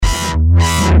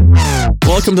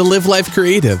Welcome to Live Life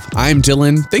Creative. I'm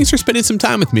Dylan. Thanks for spending some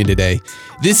time with me today.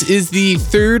 This is the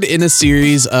third in a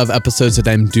series of episodes that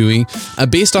I'm doing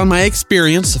based on my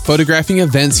experience photographing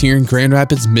events here in Grand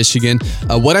Rapids, Michigan.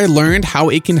 What I learned, how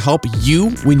it can help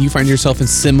you when you find yourself in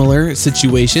similar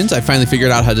situations. I finally figured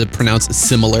out how to pronounce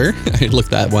similar. I looked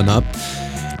that one up.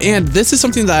 And this is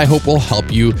something that I hope will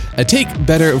help you take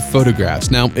better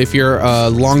photographs. Now, if you're a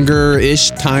longer-ish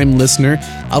time listener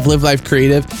of Live Life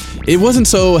Creative, it wasn't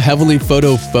so heavily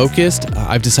photo focused.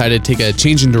 I've decided to take a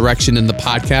change in direction in the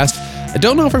podcast. I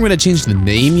don't know if I'm going to change the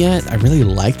name yet. I really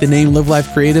like the name Live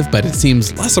Life Creative, but it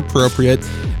seems less appropriate.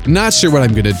 Not sure what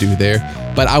I'm going to do there,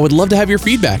 but I would love to have your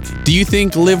feedback. Do you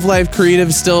think Live Life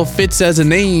Creative still fits as a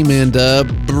name and a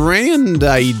brand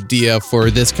idea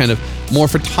for this kind of more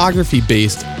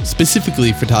photography-based,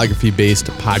 specifically photography-based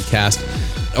podcast?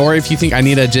 Or if you think I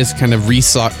need to just kind of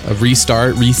reset,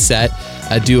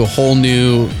 do a whole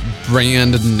new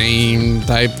brand name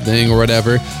type thing or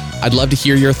whatever, I'd love to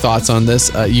hear your thoughts on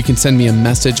this. You can send me a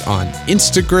message on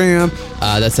Instagram.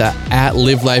 That's at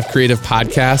Live Life Creative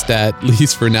Podcast, at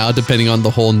least for now, depending on the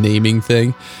whole naming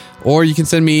thing. Or you can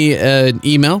send me an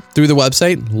email through the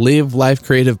website,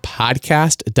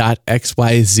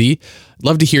 livelifecreativepodcast.xyz.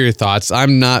 Love to hear your thoughts.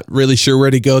 I'm not really sure where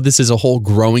to go. This is a whole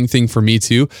growing thing for me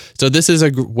too. So this is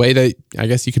a way that I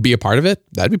guess you could be a part of it.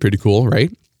 That'd be pretty cool,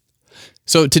 right?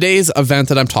 So today's event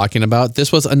that I'm talking about,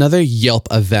 this was another Yelp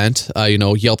event.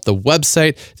 Yelp, the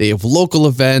website, they have local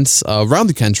events around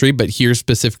the country, but here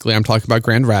specifically, I'm talking about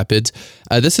Grand Rapids.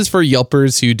 This is for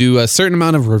Yelpers who do a certain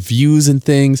amount of reviews and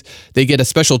things. They get a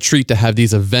special treat to have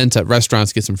these events at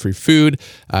restaurants, get some free food.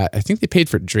 I think they paid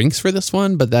for drinks for this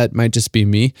one, but that might just be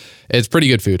me. It's pretty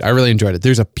good food. I really enjoyed it.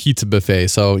 There's a pizza buffet.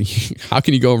 So how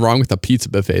can you go wrong with a pizza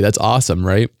buffet? That's awesome,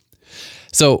 right?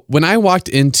 So when I walked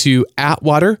into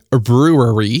Atwater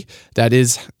Brewery, that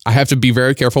is, I have to be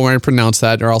very careful when I pronounce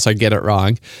that or else I get it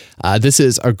wrong. This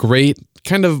is a great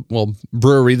kind of,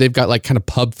 brewery. They've got like kind of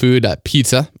pub food,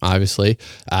 pizza, obviously.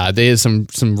 They have some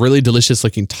really delicious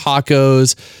looking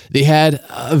tacos. They had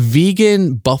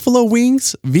vegan buffalo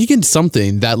wings, vegan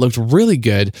something that looked really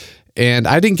good. And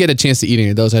I didn't get a chance to eat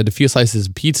any of those. I had a few slices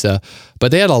of pizza,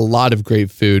 but they had a lot of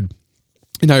great food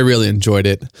and I really enjoyed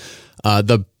it.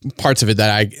 The parts of it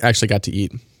that I actually got to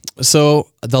eat.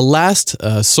 So the last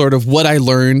sort of what I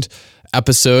learned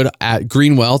episode at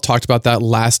Greenwell, talked about that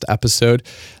last episode.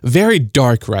 Very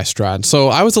dark restaurant. So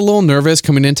I was a little nervous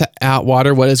coming into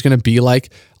Atwater, what it's going to be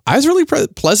like. I was really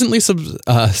pleasantly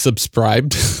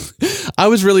subscribed. I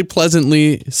was really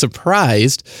pleasantly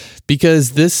surprised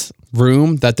because this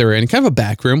room that they're in, kind of a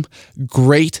back room,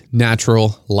 great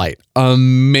natural light,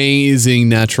 amazing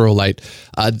natural light.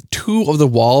 Two of the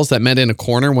walls that met in a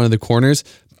corner, one of the corners,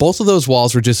 both of those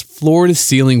walls were just floor to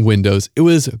ceiling windows. It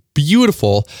was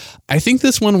beautiful. I think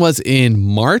this one was in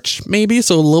March, maybe,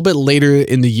 so a little bit later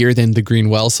in the year than the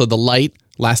Greenwell. So the light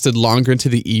lasted longer into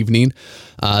the evening.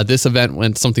 This event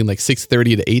went something like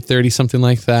 6:30 to 8:30, something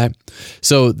like that.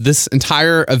 So this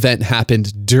entire event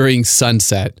happened during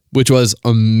sunset, which was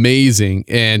amazing.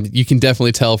 And you can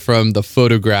definitely tell from the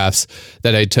photographs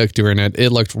that I took during it.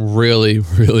 It looked really,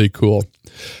 really cool.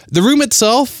 The room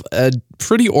itself,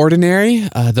 pretty ordinary.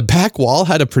 The back wall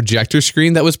had a projector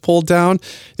screen that was pulled down.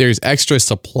 There's extra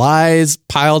supplies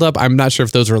piled up. I'm not sure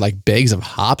if those were like bags of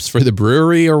hops for the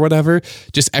brewery or whatever.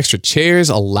 Just extra chairs,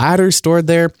 a ladder stored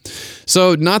there.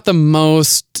 So not the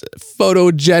most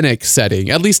photogenic setting,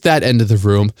 at least that end of the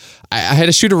room. I had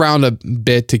to shoot around a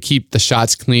bit to keep the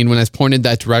shots clean. When I pointed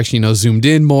that direction, zoomed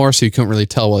in more so you couldn't really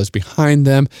tell what was behind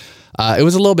them. It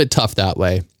was a little bit tough that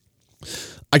way.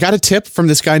 I got a tip from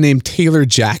this guy named Taylor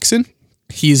Jackson.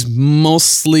 He's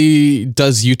mostly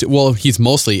does YouTube. Well, he's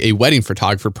mostly a wedding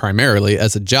photographer primarily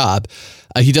as a job.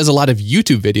 He does a lot of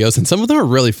YouTube videos and some of them are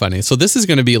really funny. So this is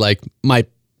going to be like my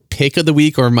pick of the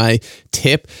week, or my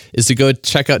tip is to go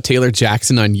check out Taylor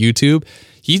Jackson on YouTube.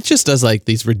 He just does like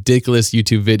these ridiculous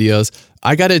YouTube videos.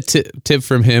 I got a tip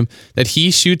from him that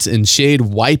he shoots in shade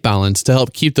white balance to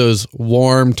help keep those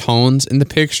warm tones in the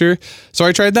picture. So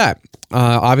I tried that.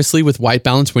 Obviously, with white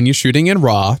balance, when you're shooting in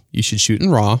RAW, you should shoot in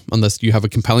RAW unless you have a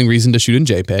compelling reason to shoot in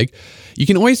JPEG. You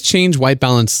can always change white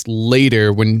balance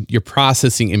later when you're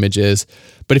processing images.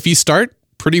 But if you start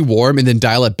pretty warm and then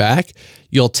dial it back,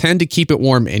 you'll tend to keep it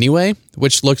warm anyway,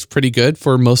 which looks pretty good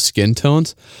for most skin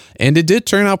tones. And it did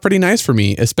turn out pretty nice for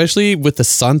me, especially with the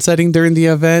sun setting during the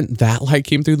event. That light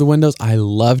came through the windows. I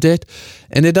loved it.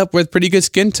 Ended up with pretty good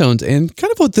skin tones and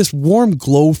kind of with this warm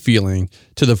glow feeling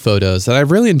to the photos that I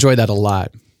really enjoyed that a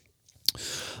lot.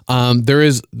 There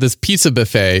is this pizza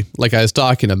buffet, like I was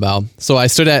talking about. So I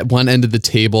stood at one end of the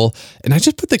table and I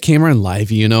just put the camera in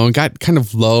live, and got kind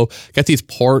of low, got these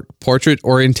portrait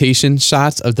orientation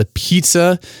shots of the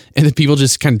pizza and the people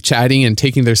just kind of chatting and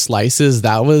taking their slices.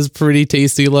 That was pretty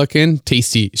tasty looking,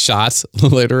 tasty shots,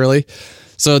 literally.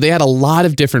 So they had a lot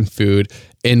of different food.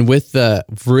 And with the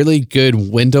really good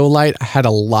window light, I had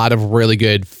a lot of really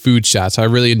good food shots. I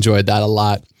really enjoyed that a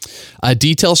lot.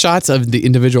 Detail shots of the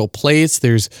individual plates.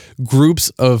 There's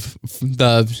groups of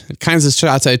the kinds of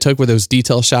shots I took with those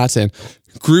detail shots and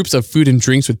groups of food and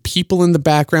drinks with people in the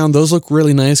background. Those look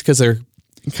really nice because they're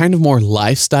kind of more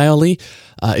lifestyle-y.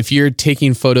 If you're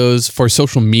taking photos for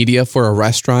social media for a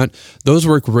restaurant, those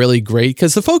work really great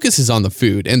because the focus is on the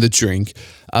food and the drink.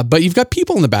 But you've got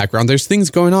people in the background. There's things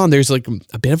going on. There's like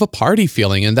a bit of a party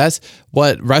feeling. And that's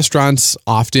what restaurants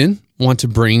often want to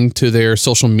bring to their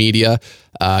social media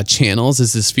channels,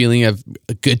 is this feeling of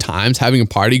good times, having a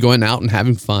party, going out and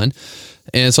having fun.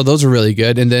 And so those are really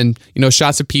good. And then,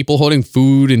 shots of people holding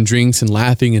food and drinks and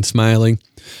laughing and smiling.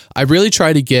 I really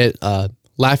try to get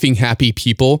laughing, happy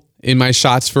people in my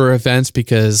shots for events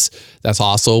because that's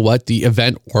also what the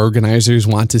event organizers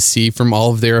want to see from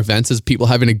all of their events, is people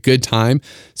having a good time,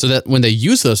 so that when they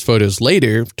use those photos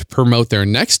later to promote their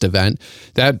next event,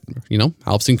 that,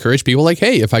 helps encourage people like,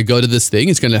 hey, if I go to this thing,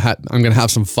 I'm going to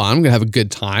have some fun. I'm going to have a good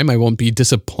time. I won't be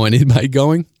disappointed by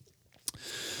going.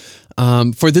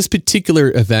 For this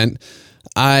particular event,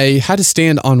 I had to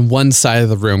stand on one side of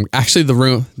the room, actually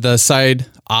the side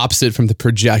opposite from the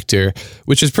projector,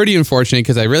 which is pretty unfortunate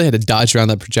because I really had to dodge around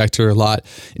that projector a lot.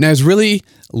 And I was really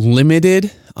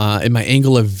limited in my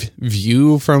angle of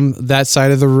view from that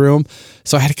side of the room.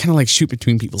 So I had to kind of like shoot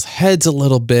between people's heads a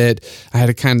little bit. I had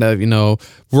to kind of,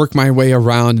 work my way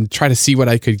around and try to see what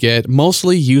I could get.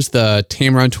 Mostly use the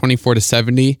Tamron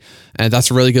 24-70, and that's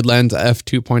a really good lens,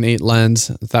 f2.8 lens.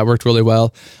 That worked really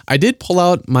well. I did pull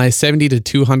out my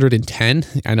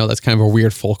 70-210. I know that's kind of a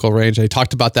weird focal range. I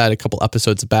talked about that a couple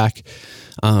episodes back.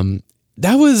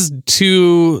 That was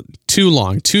too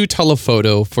long, too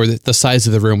telephoto for the size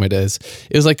of the room it is.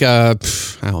 It was like a,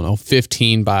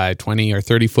 15 by 20 or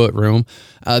 30 foot room.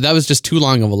 That was just too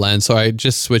long of a lens, so I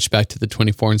just switched back to the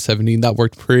 24 and 70. That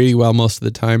worked pretty well most of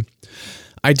the time.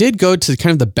 I did go to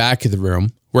kind of the back of the room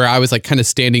where I was like kind of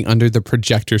standing under the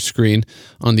projector screen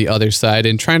on the other side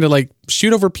and trying to like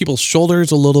shoot over people's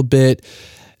shoulders a little bit.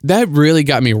 That really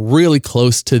got me really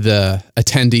close to the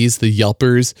attendees, the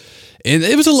Yelpers, and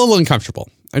it was a little uncomfortable.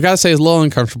 I gotta say, it's a little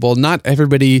uncomfortable. Not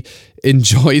everybody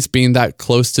enjoys being that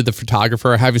close to the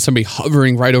photographer or having somebody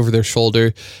hovering right over their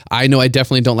shoulder. I know I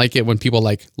definitely don't like it when people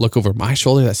like look over my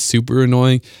shoulder. That's super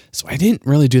annoying. So I didn't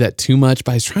really do that too much,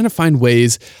 but I was trying to find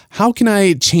ways. How can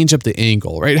I change up the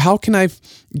angle, right? How can I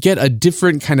get a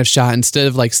different kind of shot instead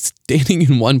of like standing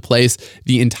in one place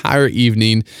the entire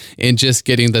evening and just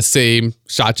getting the same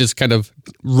shot, just kind of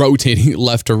rotating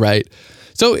left to right?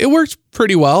 So it worked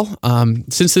pretty well.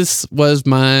 Since this was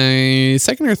my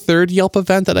second or third Yelp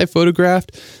event that I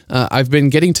photographed, I've been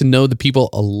getting to know the people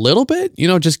a little bit,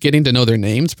 just getting to know their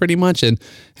names pretty much, and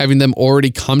having them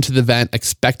already come to the event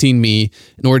expecting me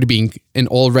and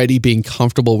already being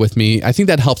comfortable with me. I think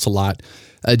that helps a lot.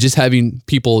 Just having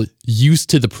people used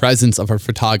to the presence of our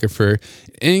photographer.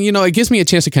 And, it gives me a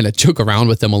chance to kind of joke around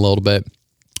with them a little bit,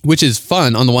 which is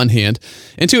fun on the one hand,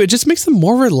 and two, it just makes them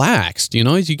more relaxed.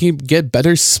 You can get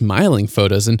better smiling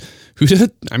photos, and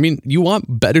you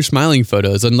want better smiling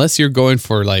photos unless you're going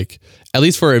for like, at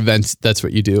least for events, that's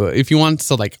what you do. If you want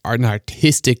to like an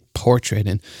artistic portrait,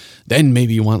 and then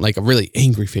maybe you want like a really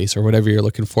angry face or whatever you're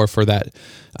looking for that.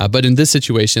 But in this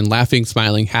situation, laughing,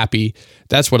 smiling, happy,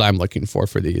 that's what I'm looking for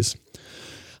these.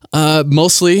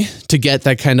 Mostly to get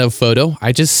that kind of photo,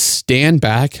 I just stand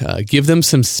back, give them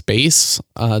some space.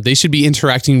 They should be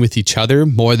interacting with each other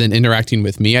more than interacting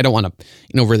with me. I don't want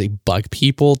to, really bug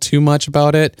people too much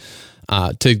about it,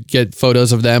 to get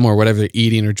photos of them or whatever they're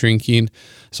eating or drinking.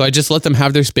 So I just let them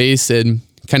have their space and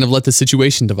kind of let the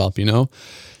situation develop,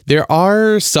 There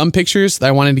are some pictures that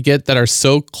I wanted to get that are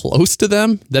so close to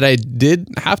them that I did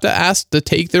have to ask to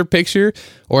take their picture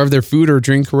or of their food or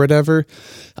drink or whatever.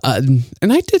 And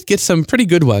I did get some pretty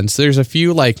good ones. There's a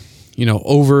few like,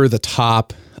 over the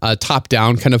top, top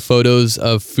down kind of photos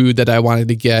of food that I wanted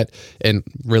to get and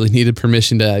really needed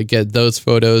permission to get those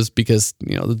photos because,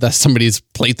 that's somebody's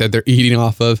plate that they're eating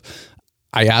off of.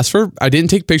 I didn't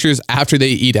take pictures after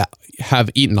they have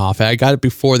eaten off it. I got it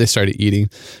before they started eating,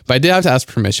 but I did have to ask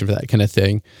permission for that kind of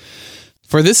thing.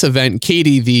 For this event,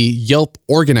 Katie, the Yelp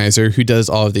organizer who does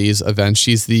all of these events,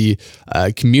 she's the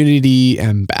community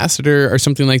ambassador or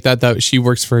something like that she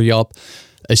works for Yelp.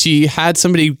 she had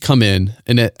somebody come in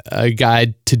and a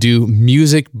guide to do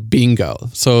music bingo.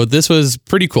 So this was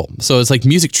pretty cool. So it's like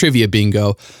music trivia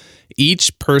bingo.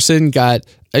 Each person got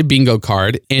a bingo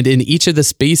card, and in each of the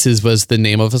spaces was the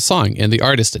name of a song and the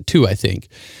artist too, I think.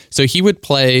 So he would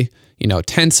play,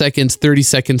 10 seconds, 30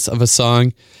 seconds of a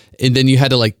song, and then you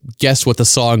had to like guess what the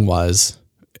song was.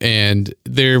 And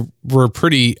there were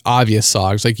pretty obvious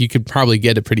songs, like you could probably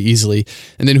get it pretty easily.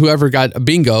 And then whoever got a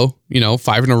bingo,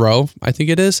 5 in a row, I think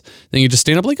it is, then you just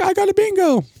stand up like, I got a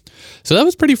bingo. So that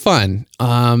was pretty fun.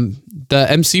 The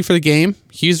MC for the game,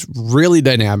 he's really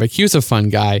dynamic. He was a fun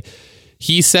guy.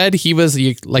 He said he was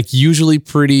like usually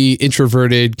pretty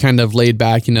introverted, kind of laid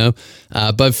back,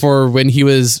 but for when he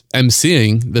was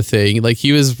MCing the thing, like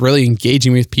he was really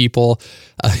engaging with people.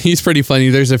 He's pretty funny.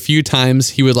 There's a few times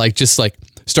he would just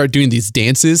start doing these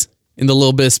dances in the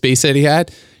little bit of space that he had.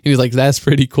 And he's like, that's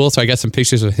pretty cool. So I got some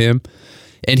pictures of him,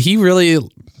 and he really,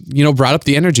 brought up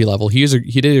the energy level. He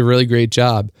did a really great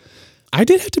job. I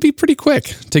did have to be pretty quick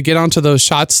to get onto those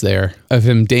shots there of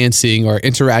him dancing or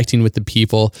interacting with the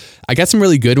people. I got some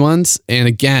really good ones. And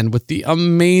again, with the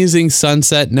amazing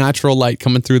sunset, natural light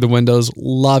coming through the windows,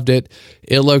 loved it.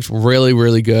 It looked really,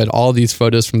 really good. All these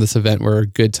photos from this event were a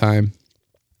good time.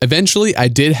 Eventually, I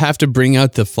did have to bring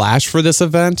out the flash for this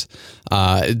event.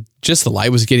 Just the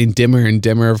light was getting dimmer and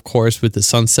dimmer, of course, with the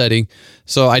sun setting.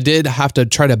 So I did have to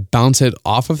try to bounce it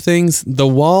off of things.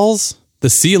 The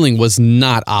ceiling was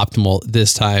not optimal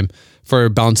this time for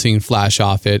bouncing flash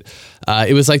off it.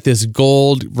 It was like this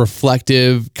gold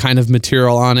reflective kind of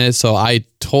material on it, so I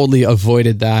totally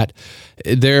avoided that.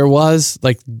 There was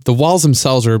the walls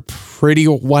themselves are pretty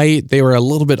white. They were a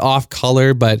little bit off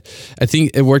color, but I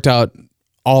think it worked out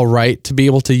all right to be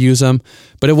able to use them,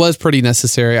 but it was pretty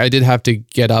necessary. I did have to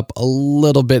get up a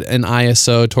little bit in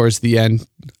ISO towards the end.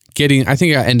 I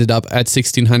think I ended up at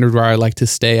 1600 where I like to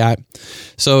stay at.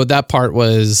 So that part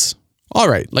was all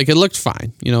right. It looked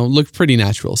fine, looked pretty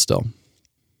natural still.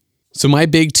 So my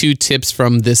big 2 tips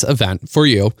from this event for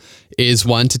you is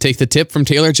 1, to take the tip from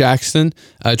Taylor Jackson,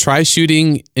 try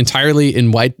shooting entirely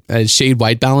in shade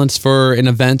white balance for an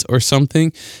event or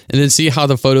something, and then see how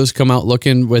the photos come out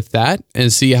looking with that,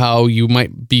 and see how you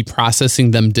might be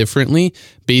processing them differently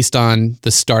based on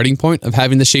the starting point of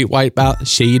having the shade white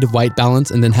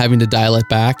balance and then having to dial it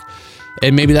back.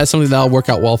 And maybe that's something that'll work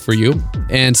out well for you.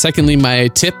 And secondly, my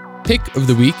pick of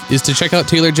the week is to check out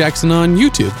Taylor Jackson on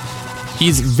YouTube.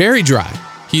 He's very dry.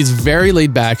 He's very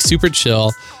laid back, super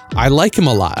chill. I like him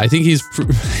a lot. I think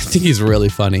he's really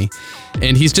funny,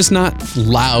 and he's just not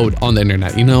loud on the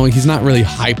internet. He's not really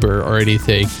hyper or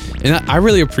anything, and I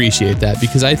really appreciate that,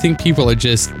 because I think people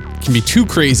can be too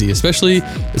crazy, especially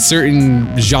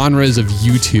certain genres of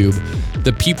YouTube.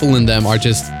 The people in them are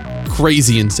just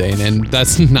crazy insane, and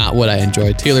that's not what I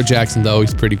enjoy. Taylor Jackson, though,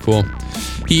 he's pretty cool.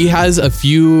 He has a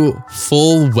few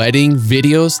full wedding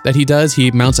videos that he does.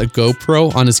 He mounts a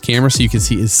GoPro on his camera so you can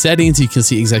see his settings, you can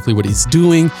see exactly what he's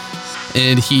doing,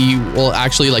 and he will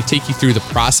actually take you through the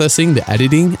processing, the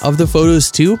editing of the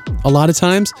photos too, a lot of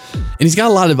times. And he's got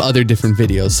a lot of other different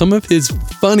videos. Some of his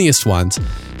funniest ones,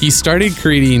 he started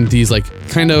creating these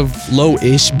kind of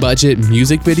low-ish budget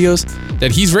music videos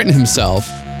that he's written himself,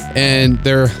 and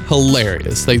they're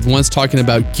hilarious. One's talking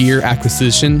about gear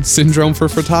acquisition syndrome for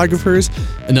photographers.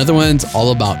 Another one's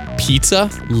all about pizza,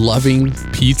 loving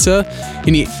pizza.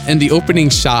 And the opening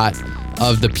shot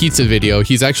of the pizza video,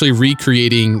 he's actually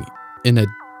recreating an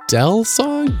Adele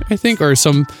song, I think, or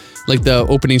some the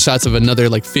opening shots of another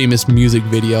famous music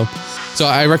video. So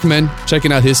I recommend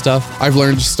checking out his stuff. I've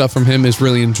learned stuff from him, is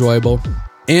really enjoyable.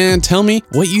 And tell me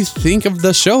what you think of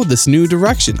the show, this new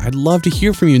direction. I'd love to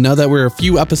hear from you now that we're a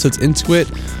few episodes into it.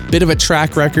 Bit of a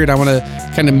track record. I want to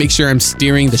kind of make sure I'm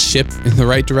steering the ship in the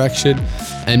right direction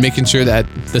and making sure that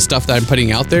the stuff that I'm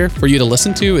putting out there for you to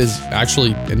listen to is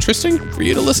actually interesting for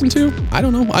you to listen to. I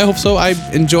don't know. I hope so. I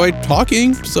enjoy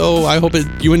talking, so I hope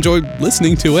you enjoy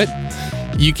listening to it.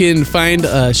 You can find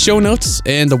show notes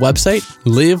and the website,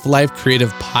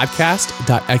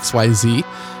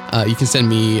 livelifecreativepodcast.xyz. You can send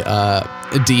me a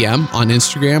DM on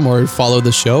Instagram or follow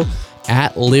the show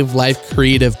at Live Life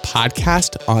Creative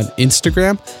Podcast on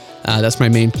Instagram. That's my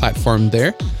main platform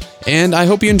there. And I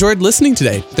hope you enjoyed listening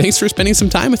today. Thanks for spending some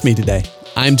time with me today.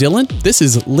 I'm Dylan. This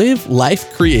is Live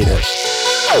Life Creative.